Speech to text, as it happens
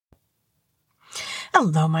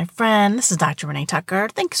Hello, my friend. This is Dr. Renee Tucker.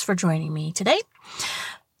 Thanks for joining me today.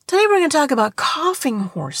 Today we're going to talk about coughing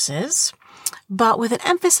horses, but with an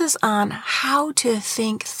emphasis on how to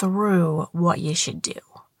think through what you should do.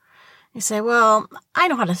 You say, well, I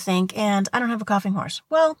know how to think and I don't have a coughing horse.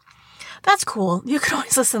 Well, that's cool. You can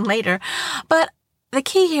always listen later. But the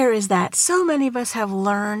key here is that so many of us have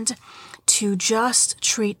learned to just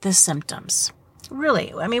treat the symptoms.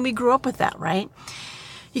 Really, I mean, we grew up with that, right?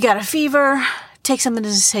 You got a fever, take something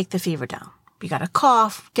to take the fever down. You got a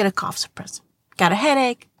cough, get a cough suppressant. Got a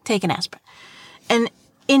headache, take an aspirin. And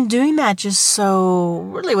in doing that, just so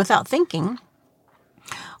really without thinking,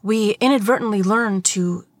 we inadvertently learn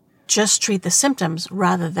to just treat the symptoms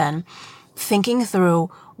rather than thinking through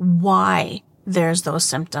why there's those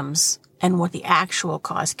symptoms and what the actual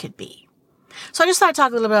cause could be. So I just thought I'd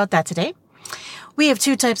talk a little bit about that today. We have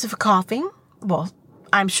two types of coughing. Well,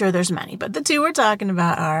 I'm sure there's many, but the two we're talking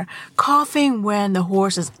about are coughing when the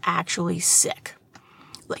horse is actually sick.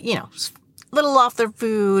 You know, a little off their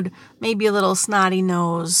food, maybe a little snotty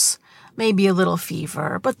nose, maybe a little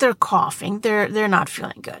fever, but they're coughing. They're not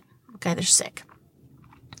feeling good. Okay, they're sick.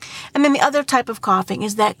 And then the other type of coughing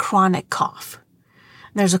is that chronic cough.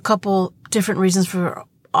 There's a couple different reasons for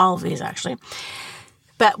all of these, actually.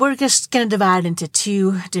 But we're just going to divide it into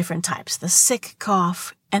two different types, the sick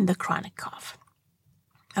cough and the chronic cough.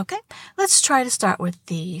 Okay, let's try to start with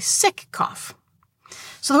the sick cough.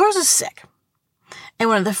 So the horse is sick. And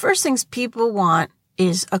one of the first things people want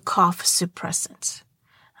is a cough suppressant.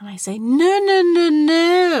 And I say,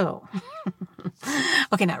 no.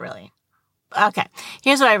 Okay, not really. Okay,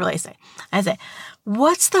 here's what I really say. I say,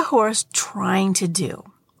 what's the horse trying to do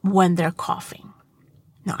when they're coughing?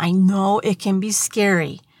 Now, I know it can be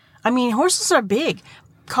scary. I mean, horses are big.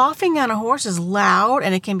 Coughing on a horse is loud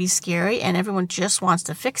and it can be scary and everyone just wants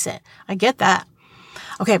to fix it. I get that.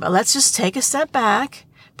 Okay, but let's just take a step back.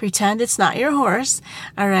 Pretend it's not your horse.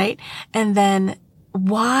 All right. And then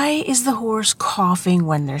why is the horse coughing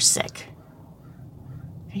when they're sick?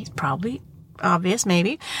 It's probably obvious,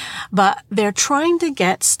 maybe, but they're trying to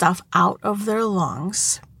get stuff out of their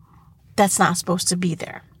lungs that's not supposed to be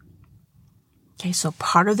there. Okay, so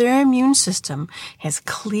part of their immune system has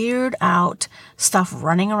cleared out stuff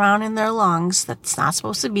running around in their lungs that's not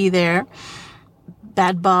supposed to be there,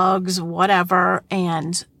 bad bugs, whatever,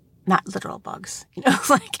 and not literal bugs,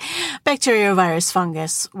 like bacteria, virus,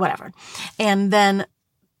 fungus, whatever. And then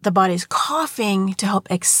the body's coughing to help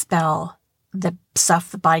expel the stuff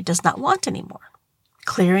the body does not want anymore,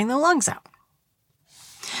 clearing the lungs out.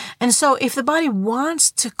 And so if the body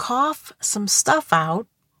wants to cough some stuff out,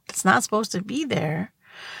 it's not supposed to be there.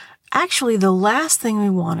 Actually, the last thing we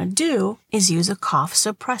want to do is use a cough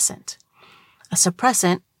suppressant. A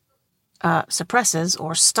suppressant suppresses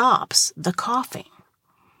or stops the coughing.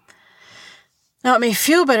 Now, it may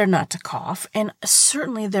feel better not to cough, and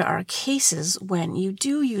certainly there are cases when you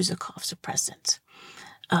do use a cough suppressant.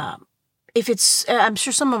 If it's, I'm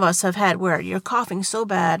sure some of us have had where you're coughing so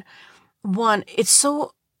bad,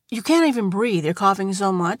 you can't even breathe. You're coughing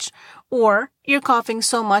so much, or you're coughing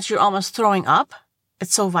so much you're almost throwing up.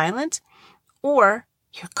 It's so violent. Or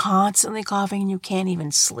you're constantly coughing and you can't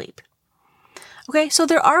even sleep. Okay, so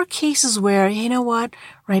there are cases where, you know what,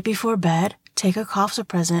 right before bed, take a cough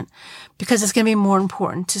suppressant because it's going to be more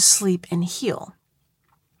important to sleep and heal.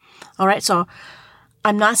 All right, so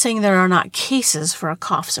I'm not saying there are not cases for a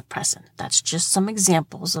cough suppressant. That's just some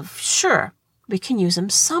examples of, sure, we can use them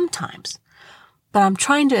sometimes. But I'm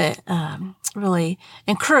trying to really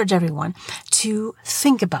encourage everyone to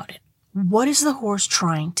think about it. What is the horse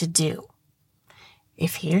trying to do?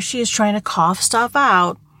 If he or she is trying to cough stuff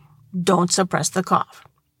out, don't suppress the cough.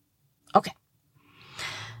 Okay.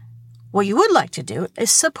 What you would like to do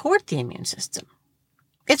is support the immune system.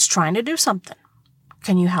 It's trying to do something.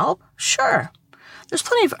 Can you help? Sure. There's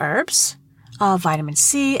plenty of herbs. Vitamin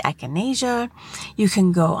C, echinacea. You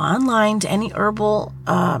can go online to any herbal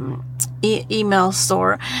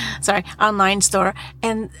online store,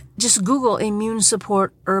 and just Google immune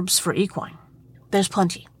support herbs for equine. There's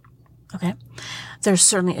plenty. Okay. There's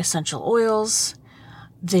certainly essential oils.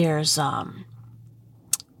 There's, we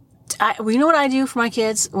know what I do for my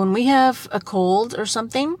kids when we have a cold or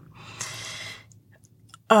something.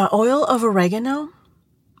 Oil of oregano.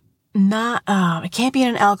 It can't be in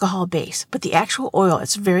an alcohol base, but the actual oil,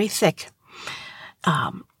 it's very thick.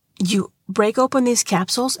 You break open these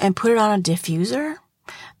capsules and put it on a diffuser.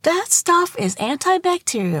 That stuff is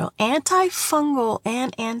antibacterial, antifungal,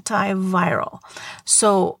 and antiviral.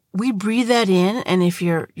 So we breathe that in, and if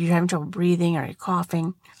you're having trouble breathing or you're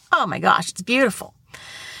coughing, oh my gosh, it's beautiful.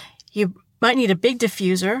 You might need a big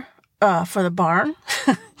diffuser for the barn,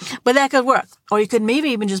 but that could work. Or you could maybe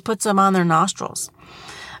even just put some on their nostrils.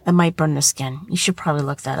 That might burn the skin. You should probably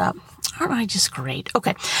look that up. Aren't I just great?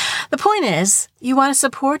 Okay. The point is, you want to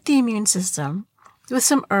support the immune system with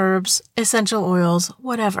some herbs, essential oils,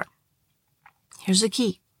 whatever. Here's the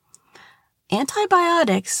key.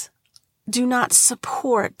 Antibiotics do not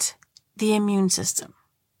support the immune system.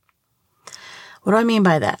 What do I mean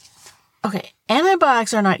by that? Okay,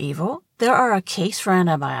 antibiotics are not evil. There are a case for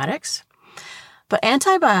antibiotics, but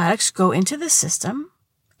antibiotics go into the system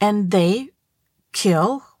and they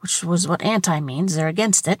kill, which was what anti means, they're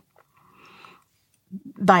against it.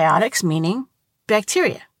 Biotics meaning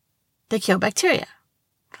bacteria. They kill bacteria.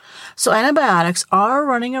 So antibiotics are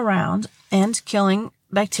running around and killing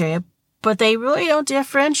bacteria, but they really don't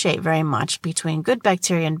differentiate very much between good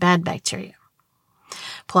bacteria and bad bacteria.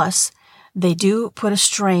 Plus, they do put a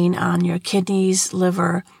strain on your kidneys,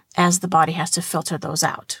 liver, as the body has to filter those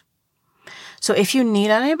out. So if you need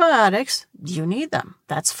antibiotics, you need them.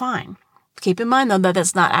 That's fine. Keep in mind, though, that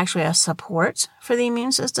it's not actually a support for the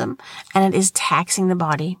immune system, and it is taxing the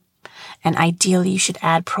body. And ideally, you should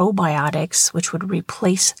add probiotics, which would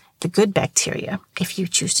replace the good bacteria if you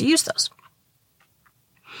choose to use those.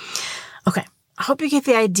 Okay, I hope you get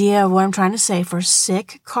the idea of what I'm trying to say. For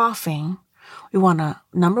sick coughing, we want to,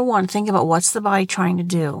 number one, think about what's the body trying to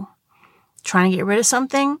do. Trying to get rid of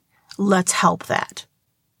something? Let's help that.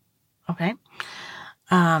 Okay?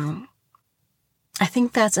 I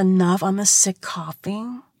think that's enough on the sick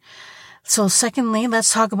coughing. So secondly,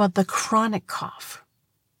 let's talk about the chronic cough.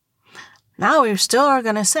 Now we still are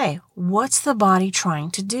going to say, what's the body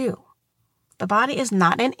trying to do? The body is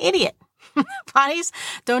not an idiot. Bodies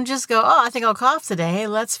don't just go, oh, I think I'll cough today.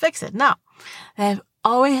 Let's fix it. No, it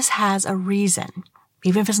always has a reason.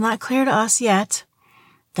 Even if it's not clear to us yet,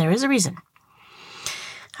 there is a reason.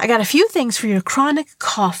 I got a few things for your chronic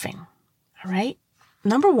coughing. All right.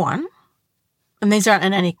 Number one, and these aren't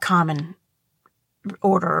in any common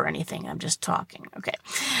order or anything, I'm just talking, okay,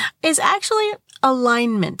 is actually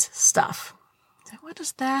alignment stuff. What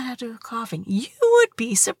does that have to do with coughing? You would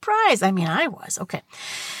be surprised. I mean, I was. Okay.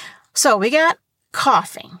 So we got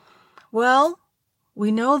coughing. Well,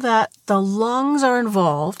 we know that the lungs are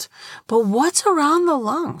involved, but what's around the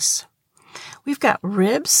lungs? We've got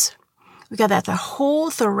ribs. We've got the whole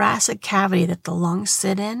thoracic cavity that the lungs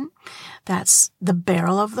sit in. That's the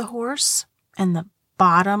barrel of the horse. And the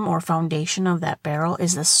bottom or foundation of that barrel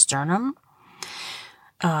is the sternum.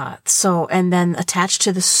 And then attached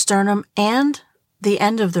to the sternum and the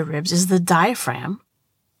end of the ribs is the diaphragm,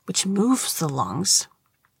 which moves the lungs.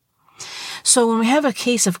 So when we have a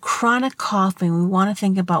case of chronic coughing, we want to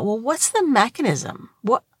think about, well, what's the mechanism?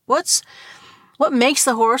 What makes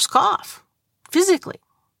the horse cough physically?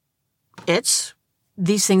 It's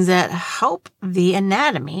these things that help the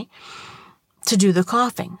anatomy to do the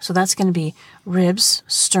coughing. So that's going to be ribs,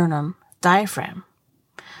 sternum, diaphragm.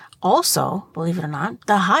 Also, believe it or not,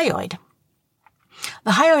 the hyoid.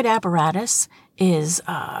 The hyoid apparatus is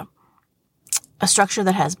a structure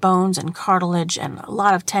that has bones and cartilage and a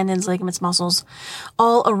lot of tendons, ligaments, muscles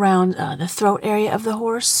all around the throat area of the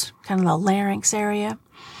horse, kind of the larynx area.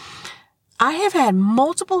 I have had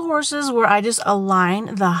multiple horses where I just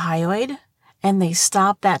align the hyoid and they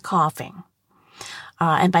stop that coughing.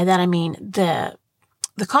 And by that I mean the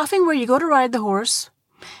coughing where you go to ride the horse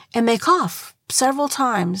and they cough several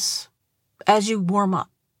times as you warm up.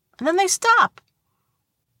 And then they stop.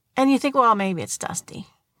 And you think, well, maybe it's dusty.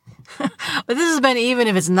 But this has been, even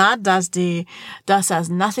if it's not dusty, dust has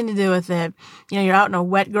nothing to do with it. You know, you're out in a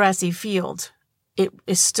wet, grassy field. It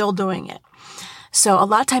is still doing it. So a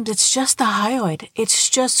lot of times it's just the hyoid. It's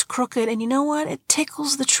just crooked. And you know what? It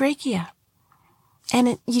tickles the trachea. And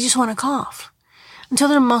you just want to cough until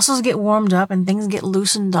their muscles get warmed up and things get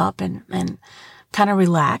loosened up and kind of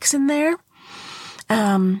relax in there.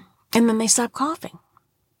 And then they stop coughing.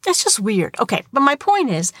 It's just weird. Okay, but my point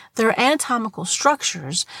is there are anatomical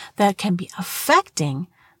structures that can be affecting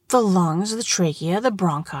the lungs, the trachea, the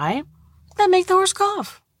bronchi that make the horse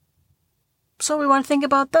cough. So we want to think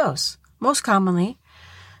about those. Most commonly,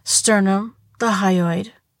 sternum, the hyoid.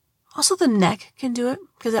 Also the neck can do it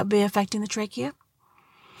because that would be affecting the trachea.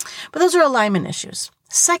 But those are alignment issues.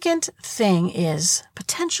 Second thing is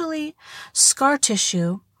potentially scar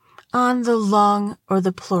tissue on the lung or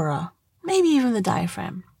the pleura, maybe even the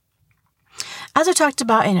diaphragm. As I talked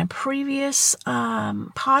about in a previous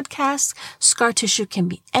podcast, scar tissue can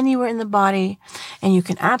be anywhere in the body, and you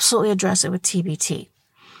can absolutely address it with TBT.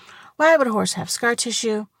 Why would a horse have scar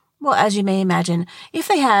tissue? Well, as you may imagine, if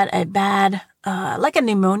they had a bad, like a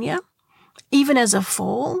pneumonia, even as a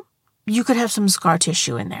foal, you could have some scar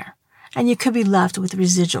tissue in there. and you could be left with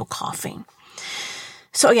residual coughing.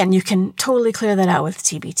 So again, you can totally clear that out with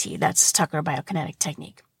TBT. That's Tucker Biokinetic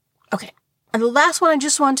Technique. Okay. And the last one I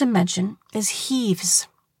just wanted to mention is heaves.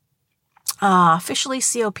 Officially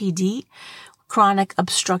COPD, chronic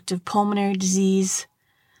obstructive pulmonary disease.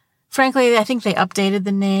 Frankly, I think they updated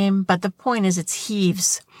the name, but the point is it's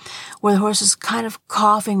heaves, where the horse is kind of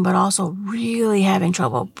coughing, but also really having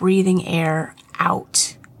trouble breathing air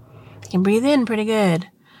out. They can breathe in pretty good.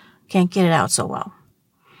 Can't get it out so well.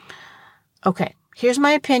 Okay, here's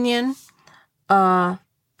my opinion.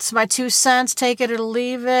 It's my 2 cents. Take it or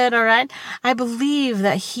leave it, all right? I believe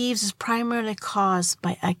that heaves is primarily caused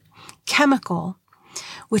by a chemical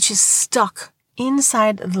which is stuck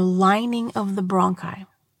inside the lining of the bronchi.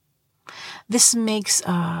 This makes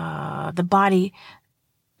the body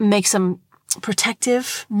make some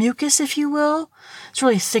protective mucus, if you will. It's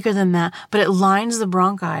really thicker than that, but it lines the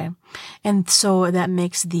bronchi, and so that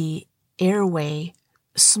makes the airway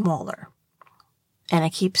smaller. And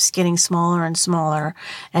it keeps getting smaller and smaller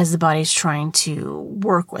as the body's trying to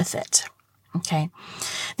work with it. Okay.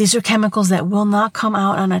 These are chemicals that will not come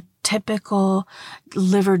out on a typical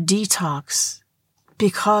liver detox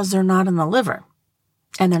because they're not in the liver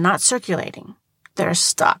and they're not circulating. They're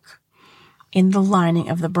stuck in the lining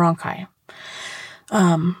of the bronchi.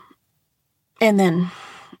 And then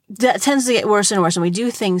that tends to get worse and worse. And we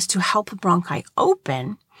do things to help the bronchi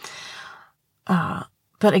open.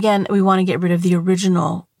 But again, we want to get rid of the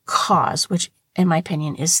original cause, which in my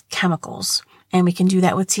opinion is chemicals. And we can do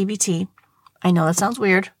that with TBT. I know that sounds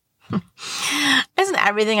weird. Isn't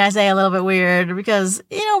everything I say a little bit weird? Because,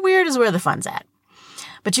 weird is where the fun's at.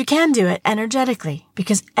 But you can do it energetically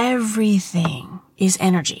because everything is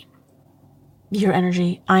energy. Your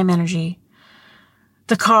energy, I'm energy.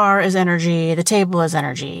 The car is energy. The table is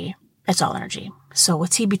energy. It's all energy. So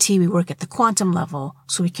with TBT, we work at the quantum level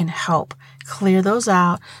so we can help clear those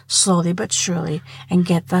out slowly but surely and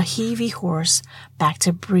get the heavy horse back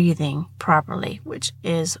to breathing properly, which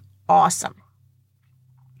is awesome.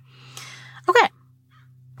 Okay.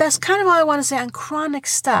 That's kind of all I want to say on chronic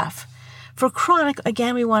stuff. For chronic,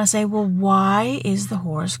 again, we want to say, well, why is the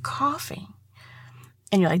horse coughing?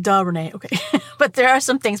 And you're like, duh, Renee. Okay. But there are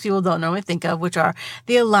some things people don't normally think of, which are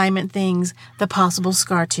the alignment things, the possible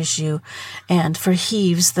scar tissue, and for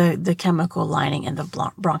heaves, the chemical lining and the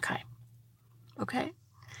bronchi. Okay.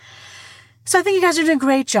 So I think you guys are doing a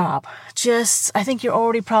great job. I think you're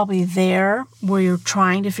already probably there where you're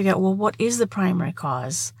trying to figure out, well, what is the primary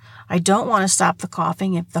cause? I don't want to stop the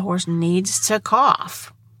coughing if the horse needs to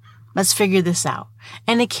cough. Let's figure this out.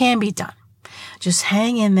 And it can be done. Just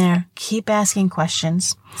hang in there, keep asking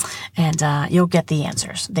questions, and you'll get the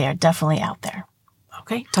answers. They are definitely out there.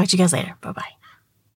 Okay, talk to you guys later. Bye-bye.